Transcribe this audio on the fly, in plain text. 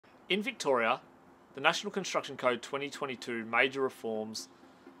In Victoria, the National Construction Code 2022 major reforms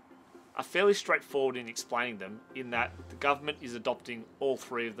are fairly straightforward in explaining them, in that the government is adopting all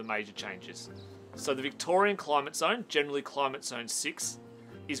three of the major changes. So the Victorian Climate Zone, generally Climate Zone 6,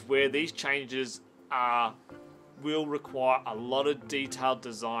 is where these changes will require a lot of detailed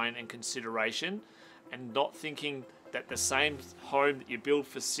design and consideration, and not thinking that the same home that you build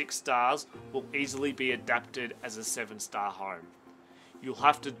for 6 stars will easily be adapted as a 7-star home. You'll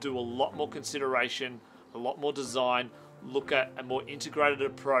have to do a lot more consideration, a lot more design, look at a more integrated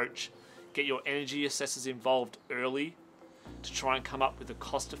approach, get your energy assessors involved early to try and come up with a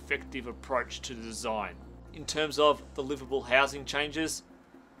cost-effective approach to the design. In terms of the livable housing changes,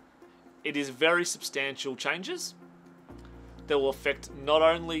 it is very substantial changes that will affect not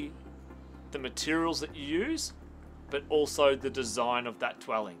only the materials that you use, but also the design of that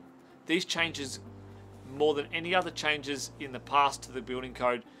dwelling. These changes, more than any other changes in the past to the building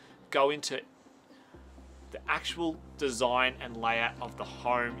code, go into the actual design and layout of the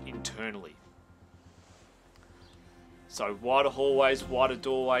home internally. So wider hallways, wider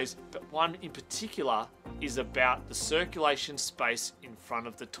doorways, but one in particular is about the circulation space in front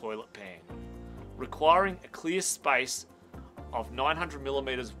of the toilet pan, requiring a clear space of 900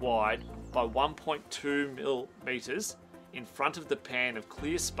 millimeters wide by 1.2 millimeters in front of the pan of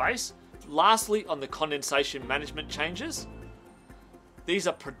clear space. Lastly, on the condensation management changes, these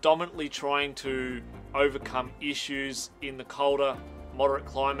are predominantly trying to overcome issues in the colder, moderate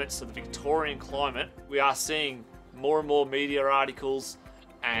climates of the Victorian climate. We are seeing more and more media articles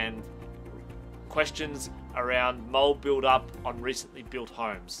and questions around mold build-up on recently built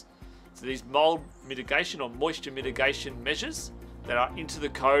homes. So these mold mitigation or moisture mitigation measures that are into the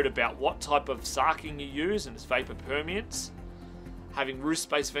code about what type of sarking you use and its vapor permeance, having roof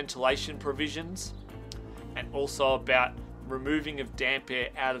space ventilation provisions, and also about removing of damp air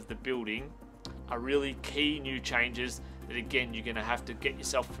out of the building are really key new changes that, again, you're going to have to get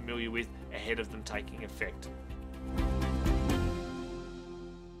yourself familiar with ahead of them taking effect.